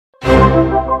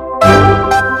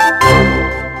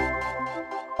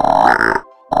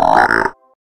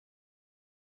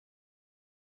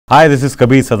Hi, this is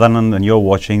Kabir Sadanand and you're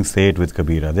watching Say It with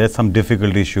Kabira. There are some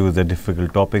difficult issues, there are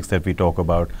difficult topics that we talk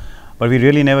about, but we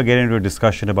really never get into a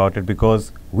discussion about it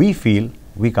because we feel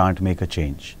we can't make a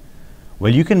change.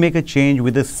 Well, you can make a change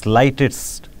with the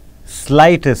slightest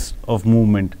of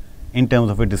movement in terms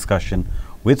of a discussion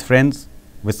with friends,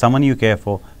 with someone you care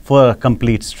for a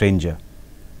complete stranger.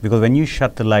 Because when you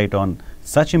shut the light on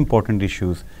such important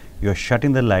issues, you're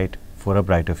shutting the light for a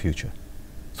brighter future.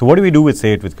 So what do we do with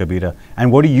Say It with Kabira?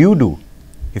 And what do you do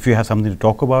if you have something to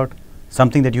talk about,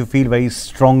 something that you feel very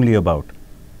strongly about?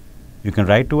 You can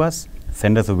write to us,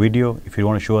 send us a video. If you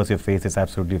want to show us your face, it's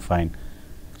absolutely fine.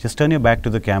 Just turn your back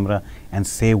to the camera and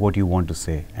say what you want to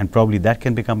say. And probably that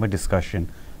can become a discussion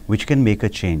which can make a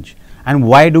change. And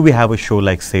why do we have a show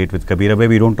like Say It with Kabira where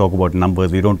we don't talk about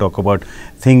numbers, we don't talk about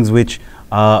things which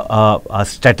are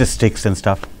statistics and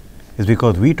stuff? It's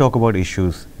because we talk about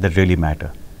issues that really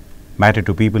matter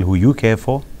to people who you care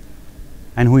for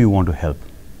and who you want to help.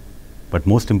 But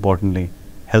most importantly,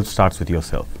 help starts with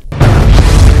yourself.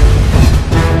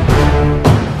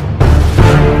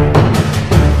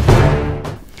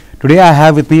 Today I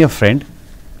have with me a friend.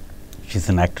 She's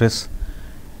an actress,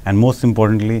 and most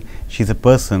importantly, she's a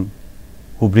person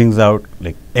who brings out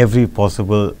like every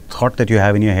possible thought that you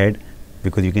have in your head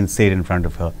because you can say it in front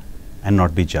of her and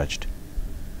not be judged.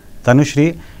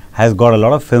 Tanushree has got a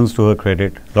lot of films to her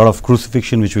credit, a lot of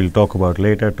crucifixion which we'll talk about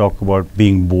later, talk about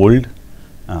being bold.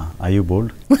 Are you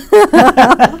bold?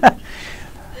 But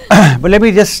let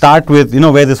me just start with,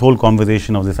 where this whole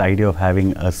conversation of this idea of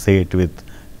having a Say It with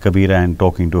Kabira and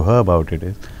talking to her about it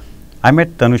is. I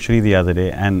met Tanushree the other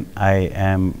day and I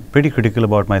am pretty critical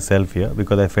about myself here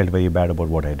because I felt very bad about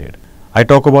what I did. I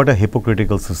talk about a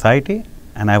hypocritical society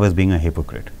and I was being a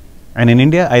hypocrite. And in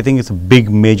India, I think it's a big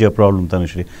major problem,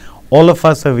 Tanushree. All of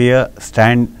us are here,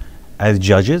 stand as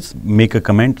judges, make a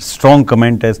comment, strong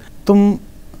comment as, "Tum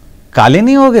kale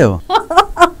nahi ho gaye ho?"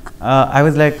 I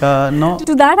was like, no.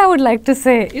 To that I would like to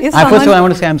say. First of all, I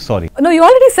want to say I'm sorry. No, you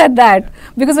already said that.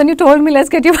 Because when you told me, let's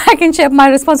get you back in shape, my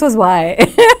response was, why?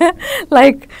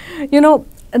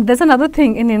 There's another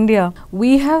thing in India.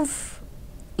 We have,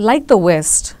 like the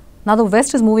West, now the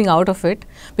West is moving out of it.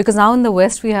 Because now in the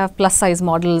West, we have plus size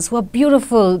models who are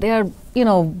beautiful. They are,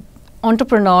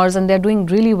 entrepreneurs and they're doing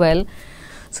really well.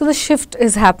 So the shift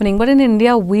is happening. But in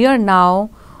India, we are now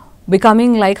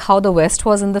becoming like how the West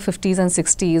was in the 50s and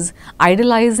 60s,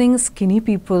 idolizing skinny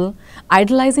people,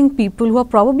 idolizing people who are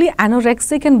probably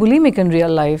anorexic and bulimic in real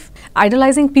life,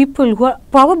 idolizing people who are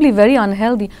probably very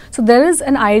unhealthy. So there is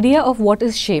an idea of what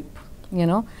is shape,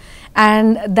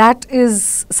 and that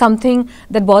is something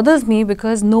that bothers me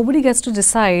because nobody gets to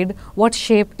decide what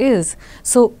shape is.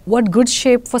 So what good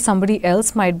shape for somebody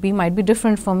else might be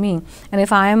different for me. And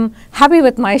if I am happy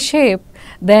with my shape,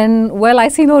 then, well, I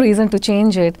see no reason to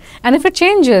change it. And if it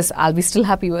changes, I'll be still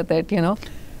happy with it,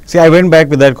 See, I went back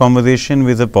with that conversation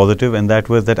with a positive, and that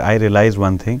was that I realized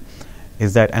one thing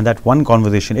is that, and that one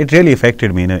conversation, it really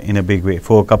affected me in a big way.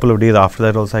 For a couple of days after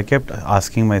that also, I kept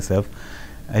asking myself,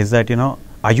 is that,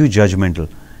 are you judgmental?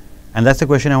 And that's the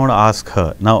question I want to ask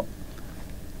her. Now,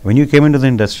 when you came into the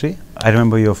industry, I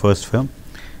remember your first film.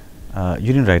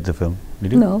 You didn't write the film,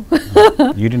 did you? No.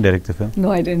 You didn't direct the film?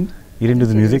 No, I didn't. You didn't do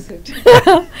the music?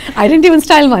 I didn't even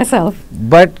style myself.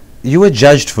 But you were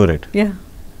judged for it. Yeah.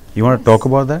 You want to talk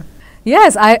about that?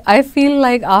 Yes, I feel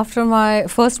like after my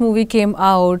first movie came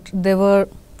out, there were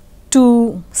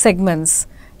two segments.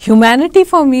 Humanity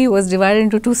for me was divided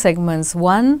into two segments.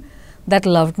 One that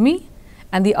loved me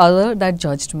and the other that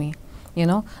judged me.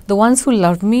 The ones who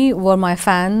loved me were my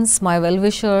fans, my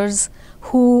well-wishers,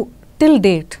 who till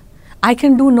date, I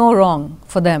can do no wrong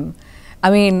for them. I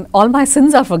mean, all my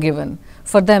sins are forgiven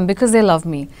for them because they love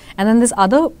me. And then this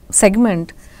other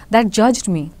segment that judged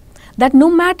me, that no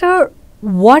matter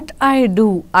what I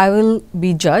do, I will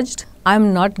be judged.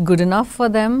 I'm not good enough for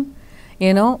them.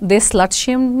 They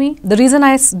slut-shamed me. The reason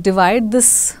I divide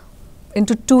this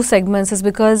into two segments is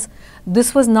because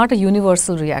this was not a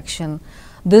universal reaction.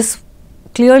 This,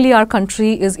 clearly our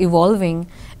country is evolving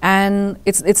and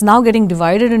it's now getting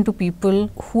divided into people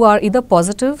who are either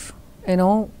positive,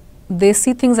 they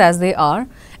see things as they are,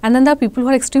 and then there are people who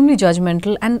are extremely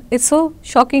judgmental, and it's so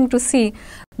shocking to see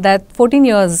that 14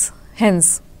 years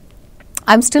hence,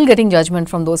 I'm still getting judgment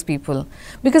from those people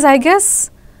because I guess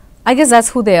that's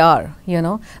who they are,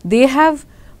 They have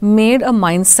made a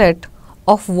mindset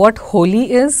of what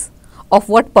holy is, of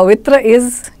what pavitra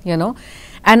is,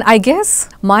 And I guess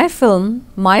my film,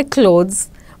 my clothes,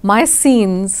 my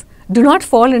scenes do not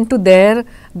fall into their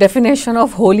definition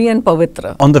of holy and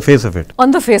pavitra. On the face of it.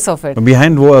 On the face of it.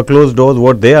 Behind closed doors,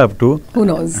 what they are up to. Who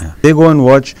knows? They go and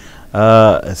watch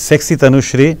sexy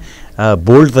Tanushree,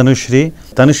 bold Tanushree,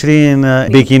 Tanushree in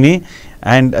bikini,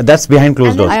 and that's behind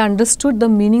closed doors. I understood the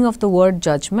meaning of the word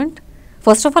judgment.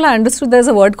 First of all, I understood there's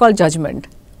a word called judgment,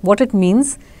 what it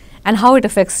means and how it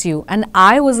affects you. And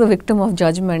I was a victim of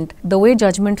judgment. The way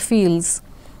judgment feels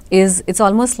is it's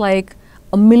almost like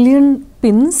a million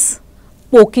pins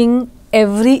poking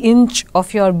every inch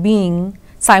of your being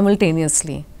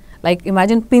simultaneously. Like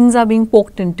imagine pins are being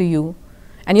poked into you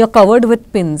and you're covered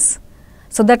with pins.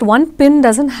 So that one pin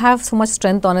doesn't have so much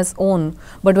strength on its own,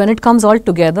 but when it comes all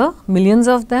together, millions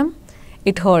of them,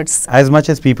 it hurts. As much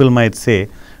as people might say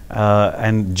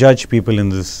and judge people in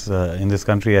this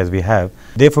country as we have,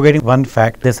 they're forgetting one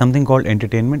fact. There's something called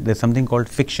entertainment. There's something called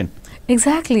fiction.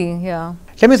 Exactly, yeah.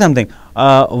 Tell me something.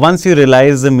 Once you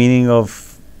realize the meaning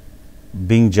of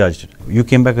being judged, you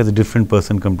came back as a different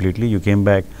person completely. You came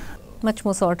back much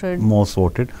more sorted. More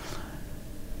sorted.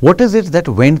 What is it that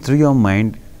went through your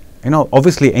mind? You know,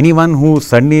 obviously anyone who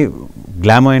suddenly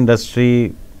glamour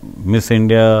industry, Miss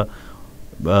India,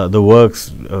 the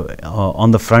works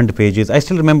on the front pages. I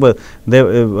still remember there,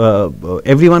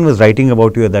 everyone was writing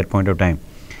about you at that point of time.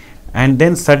 And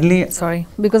then suddenly... Sorry,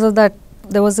 because of that,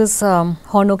 there was this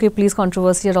Hornoke police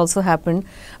controversy that also happened,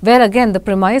 where again the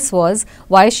premise was,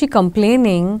 why is she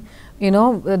complaining? You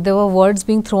know, there were words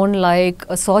being thrown like,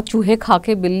 "Saw chuhe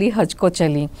khake billi haj ko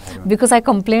chali," because I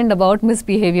complained about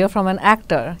misbehavior from an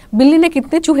actor. Billi ne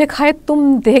kitne chuhe khaye,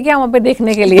 tum dekhe kya wahan pe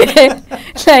dekhne ke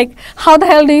liye? Like, how the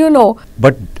hell do you know?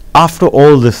 But after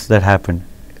all this that happened,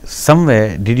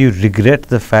 somewhere did you regret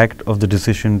the fact of the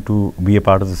decision to be a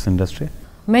part of this industry?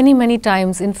 Many, many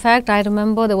times. In fact, I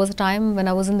remember there was a time when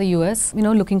I was in the US, you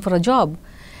know, looking for a job.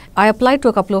 I applied to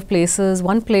a couple of places.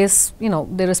 One place, you know,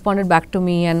 they responded back to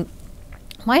me, and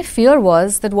my fear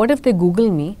was that what if they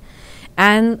Google me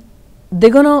and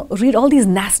they're going to read all these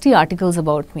nasty articles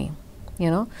about me, you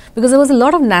know, because there was a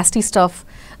lot of nasty stuff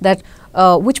that,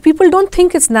 which people don't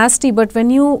think it's nasty, but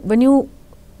when you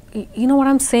know what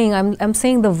I'm saying, I'm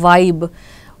saying the vibe,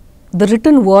 the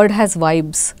written word has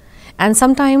vibes. And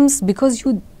sometimes because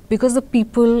the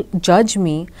people judge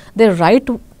me, they write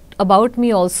about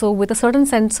me also with a certain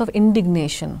sense of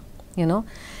indignation, you know.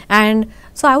 And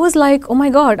so I was like, oh my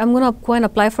God, I'm going to go and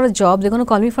apply for a job. They're going to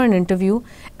call me for an interview.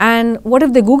 And what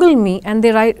if they Google me and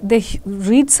they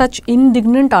read such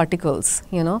indignant articles,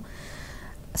 you know.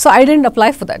 So I didn't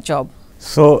apply for that job.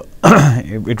 So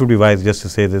it would be wise just to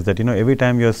say this, that, you know, every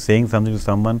time you're saying something to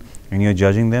someone and you're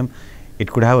judging them, it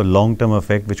could have a long-term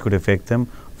effect which could affect them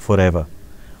forever.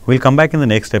 We'll come back in the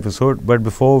next episode, but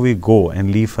before we go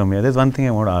and leave from here, there's one thing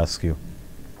I want to ask you.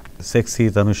 Sexy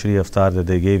Tanushree avatar that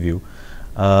they gave you,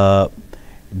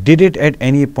 did it at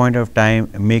any point of time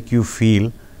make you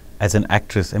feel as an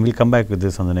actress, and we'll come back with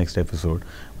this on the next episode,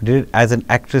 did it as an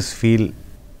actress feel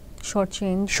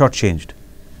shortchanged?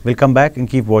 We'll come back and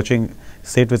keep watching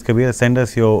Stay with Kabira. Send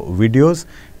us your videos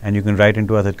and you can write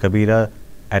into us at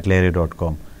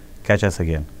kabira@lehren.com. Catch us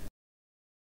again.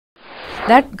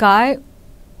 That guy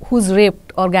who's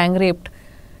raped or gang raped,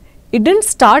 it didn't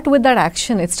start with that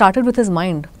action, it started with his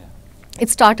mind. It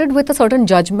started with a certain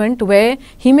judgment where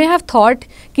he may have thought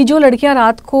कि जो लड़कियां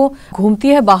रात को घूमती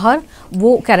है बाहर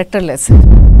वो characterless है.